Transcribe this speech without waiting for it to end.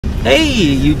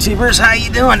Hey YouTubers, how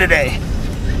you doing today?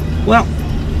 Well,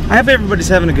 I hope everybody's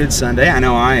having a good Sunday. I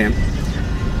know I am.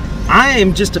 I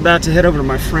am just about to head over to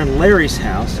my friend Larry's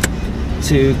house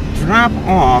to drop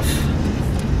off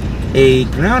a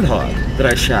groundhog that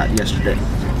I shot yesterday.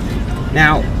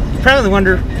 Now, you probably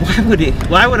wonder,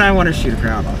 why would I want to shoot a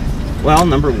groundhog? Well,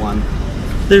 number one,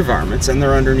 they're varmints and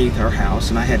they're underneath our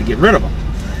house and I had to get rid of them.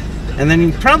 And then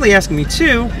you're probably asking me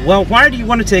too, well, why do you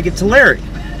want to take it to Larry?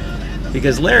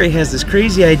 Because Larry has this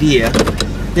crazy idea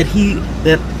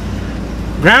that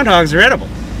groundhogs are edible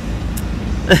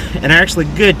and are actually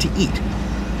good to eat.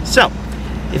 So,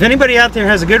 if anybody out there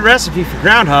has a good recipe for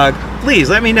groundhog, please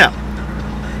let me know.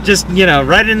 Just,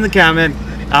 write it in the comment.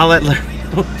 I'll let Larry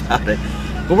know about it.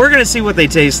 But we're going to see what they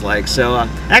taste like. So,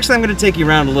 actually, I'm going to take you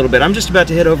around a little bit. I'm just about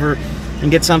to head over and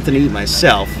get something to eat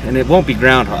myself, and it won't be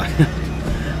groundhog.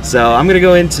 So I'm gonna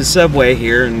go into Subway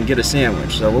here and get a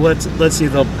sandwich. So let's see.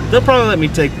 They'll probably let me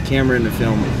take the camera and the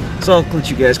film. So I'll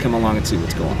let you guys come along and see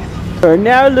what's going on. We're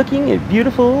now looking at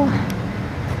beautiful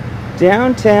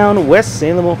downtown West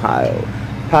Salem, Ohio.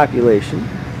 Population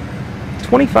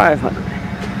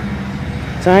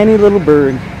 2,500. Tiny little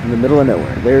burg in the middle of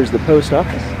nowhere. There's the post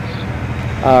office,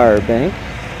 our bank,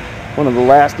 one of the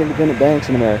last independent banks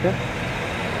in America.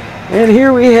 And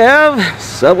here we have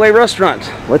Subway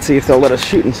restaurant. Let's see if they'll let us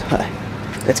shoot inside.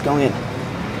 Let's go in.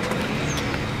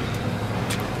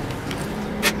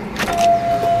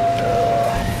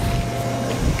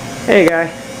 Hey guy.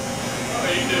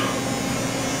 How you doing?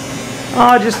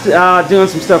 Oh, just doing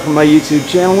some stuff on my YouTube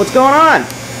channel. What's going on?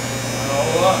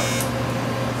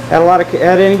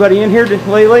 Had anybody in here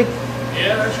lately?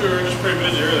 Yeah, actually we were just pretty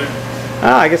busy earlier.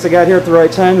 Ah, I guess I got here at the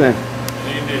right time then.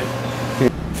 Yeah, you did.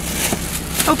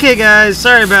 Okay guys,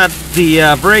 sorry about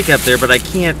the break up there, but I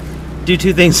can't do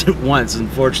two things at once,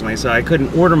 unfortunately, so I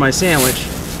couldn't order my sandwich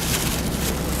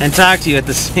and talk to you at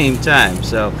the same time,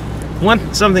 so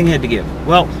something had to give.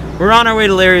 Well, we're on our way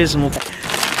to Larry's and we'll...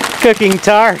 Cooking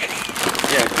targ.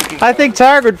 Yeah, cooking targ. I think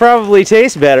targ would probably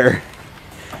taste better.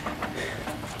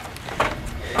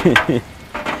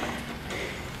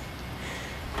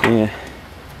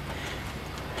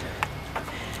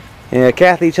 Yeah,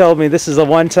 Kathy told me this is a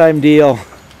one-time deal.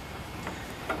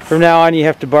 From now on, you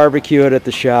have to barbecue it at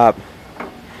the shop.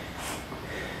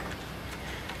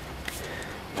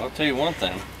 I'll tell you one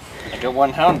thing. I got one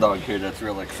hound dog here that's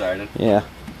real excited. Yeah.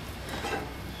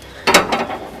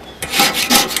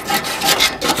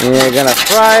 We're gonna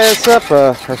fry us up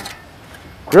or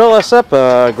grill us up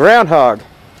a groundhog,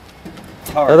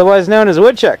 otherwise known as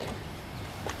woodchuck.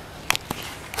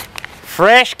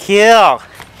 Fresh kill.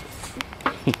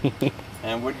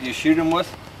 And what did you shoot him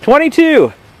with?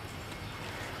 22.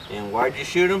 And why'd you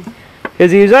shoot him?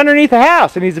 Because he was underneath the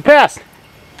house and he's a pest.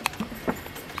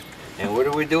 And what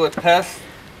do we do with pests?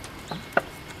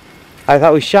 I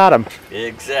thought we shot him.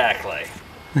 Exactly.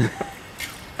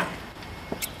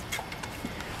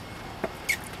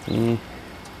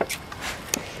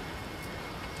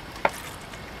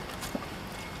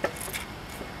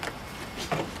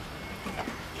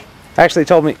 Actually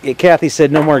told me, Kathy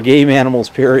said no more game animals,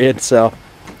 period, so.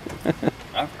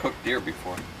 I've cooked deer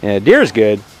before. Yeah, deer's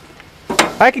good.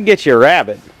 I could get you a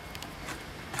rabbit.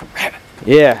 Rabbit?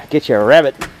 Yeah, get you a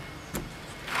rabbit. Get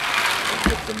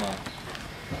some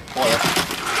oil.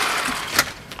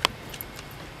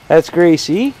 That's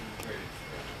Gracie.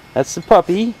 That's the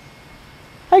puppy.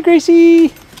 Hi,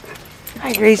 Gracie.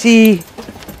 Hi, Gracie.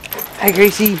 Hi,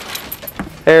 Gracie.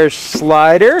 There's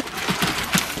Slider.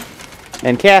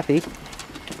 And Kathy.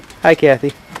 Hi,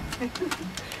 Kathy.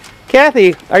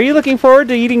 Kathy, are you looking forward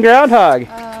to eating groundhog?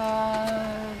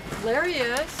 Larry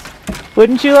is.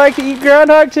 Wouldn't you like to eat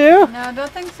groundhog too? No, I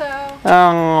don't think so.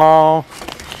 Oh,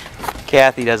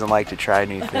 Kathy doesn't like to try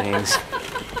new things.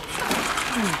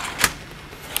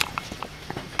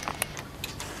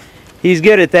 He's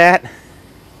good at that.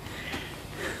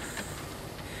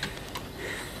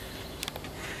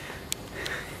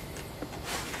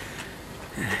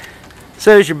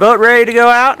 So is your boat ready to go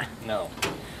out? No.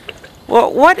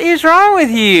 Well, what is wrong with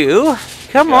you?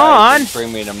 Come on. Didn't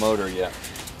bring me the motor yet.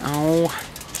 Oh.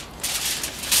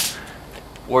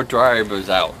 Warp drive is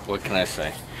out. What can I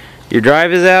say? Your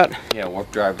drive is out? Yeah,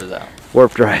 warp drive is out.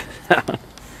 Warp drive is out.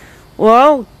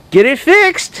 Well, get it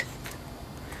fixed.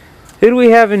 Who do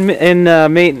we have in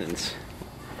maintenance?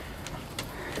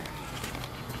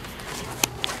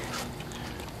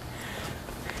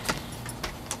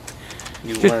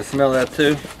 You want to smell that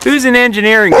too? Who's in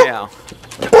engineering now?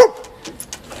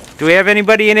 Do we have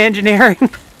anybody in engineering?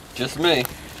 Just me.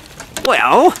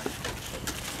 Well,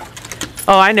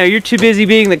 oh, I know. You're too busy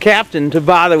being the captain to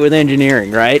bother with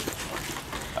engineering, right?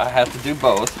 I have to do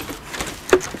both.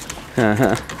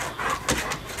 Uh-huh.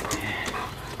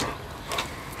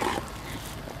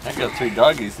 I got 3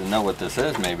 doggies to know what this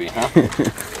is, maybe, huh?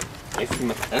 They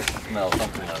smell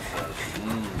something that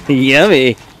says,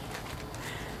 Yummy.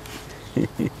 So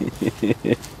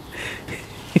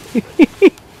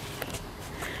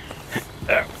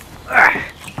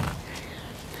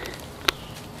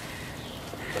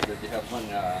did you have fun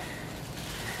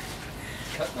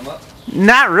cutting them up?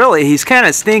 Not really. He's kind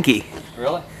of stinky.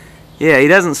 Really? Yeah, he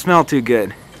doesn't smell too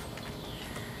good.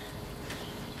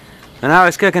 When I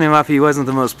was cooking him up, he wasn't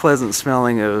the most pleasant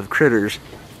smelling of critters.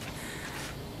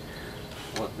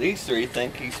 Well, these 3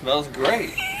 think he smells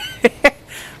great.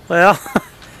 Well,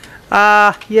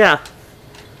 yeah.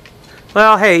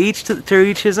 Well, hey, each to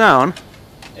each his own.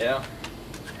 Yeah.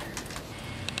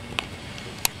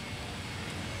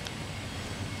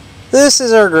 This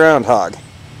is our groundhog.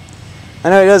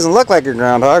 I know he doesn't look like a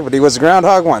groundhog, but he was a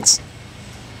groundhog once.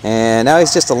 And now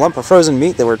he's just a lump of frozen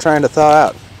meat that we're trying to thaw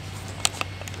out.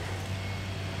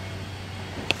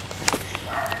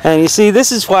 And you see,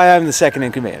 this is why I'm the second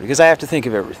in command, because I have to think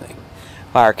of everything.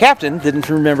 Our captain didn't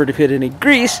remember to put any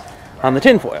grease on the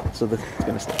tinfoil, so that's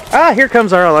going to stop. Ah, here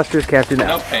comes our illustrious captain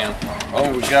now. No pan.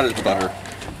 Oh, we got his butter.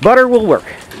 Butter will work.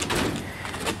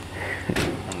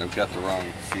 And they've got the wrong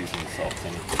seasoning salt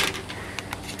in it.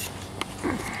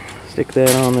 Stick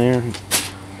that on there.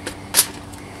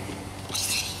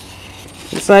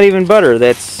 It's not even butter,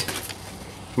 that's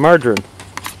margarine.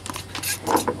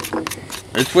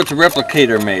 It's what the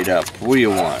replicator made up. What do you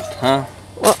want, huh?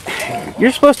 Well,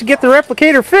 you're supposed to get the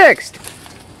replicator fixed.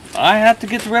 I have to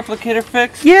get the replicator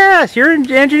fixed? Yes, you're in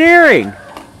engineering.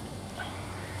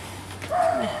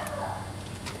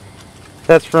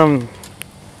 That's from...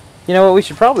 You know what, we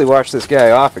should probably wash this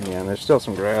guy off again. There's still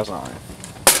some grass on it.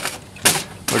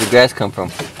 Where did grass come from?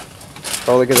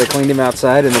 Probably because I cleaned him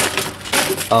outside and...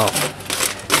 Oh.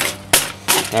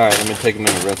 Alright, let me take a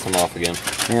minute and rinse him off again.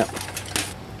 Yeah.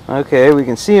 Okay, we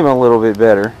can see him a little bit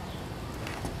better.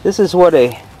 This is what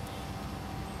a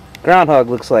groundhog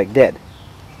looks like dead.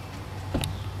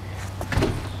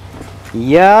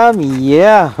 Yum,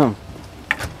 yum.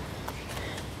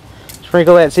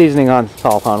 Sprinkle that seasoning on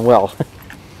salt on well.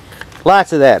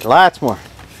 Lots of that, lots more.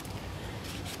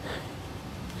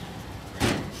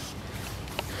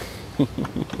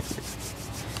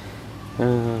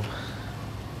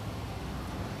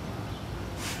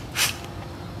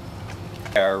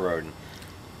 Our rodent.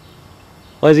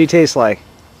 What does he taste like?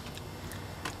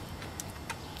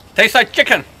 Tastes like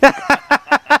chicken!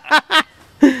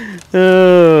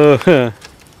 Oh.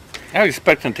 I was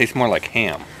expecting it to taste more like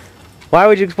ham. Why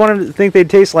would you want him to think they'd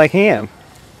taste like ham?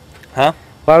 Huh?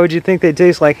 Why would you think they'd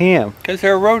taste like ham? Because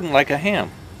they're a rodent like a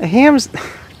ham. A ham's...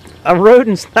 A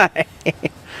rodent's not a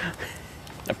ham.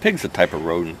 A pig's a type of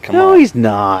rodent. Come No, on. he's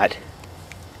not.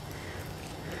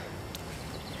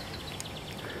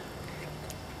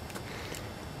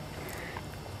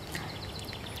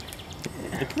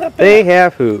 It's not bad. They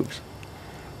have hooves.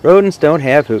 Rodents don't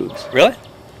have hooves. Really?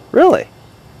 Really?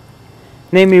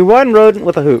 Name me one rodent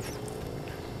with a hoof.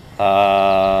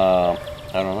 I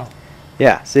don't know.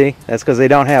 Yeah, see? That's because they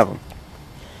don't have them.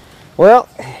 Well,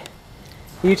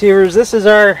 YouTubers, this is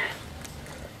our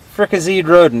fricasseed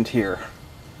rodent here.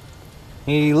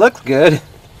 He looks good,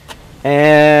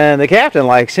 and the captain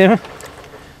likes him.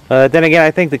 But then again, I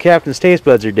think the captain's taste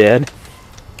buds are dead.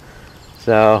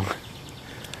 So,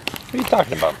 What are you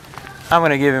talking about? I'm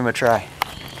going to give him a try.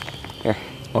 Here.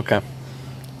 Okay.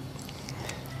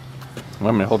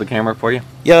 Want me to hold the camera for you?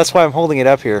 Yeah, that's why I'm holding it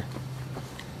up here.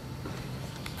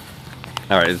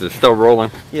 Alright, is it still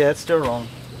rolling? Yeah, it's still rolling.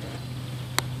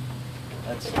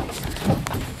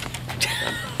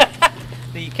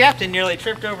 The captain nearly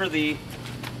tripped over the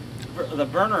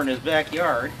burner in his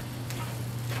backyard.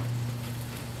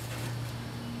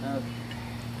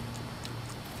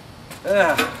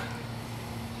 Okay.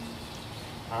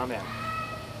 Amen.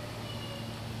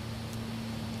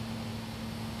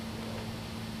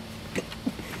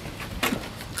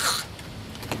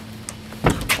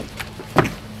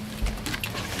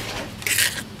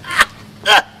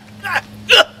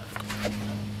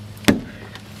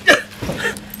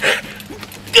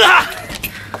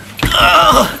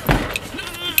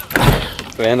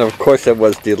 And of course it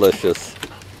was delicious.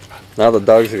 Now the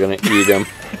dogs are going to eat them.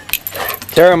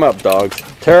 Tear them up, dogs.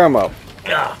 Tear them up.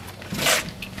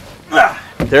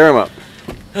 Tear them up.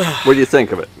 What do you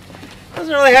think of it?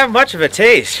 Doesn't really have much of a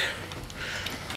taste.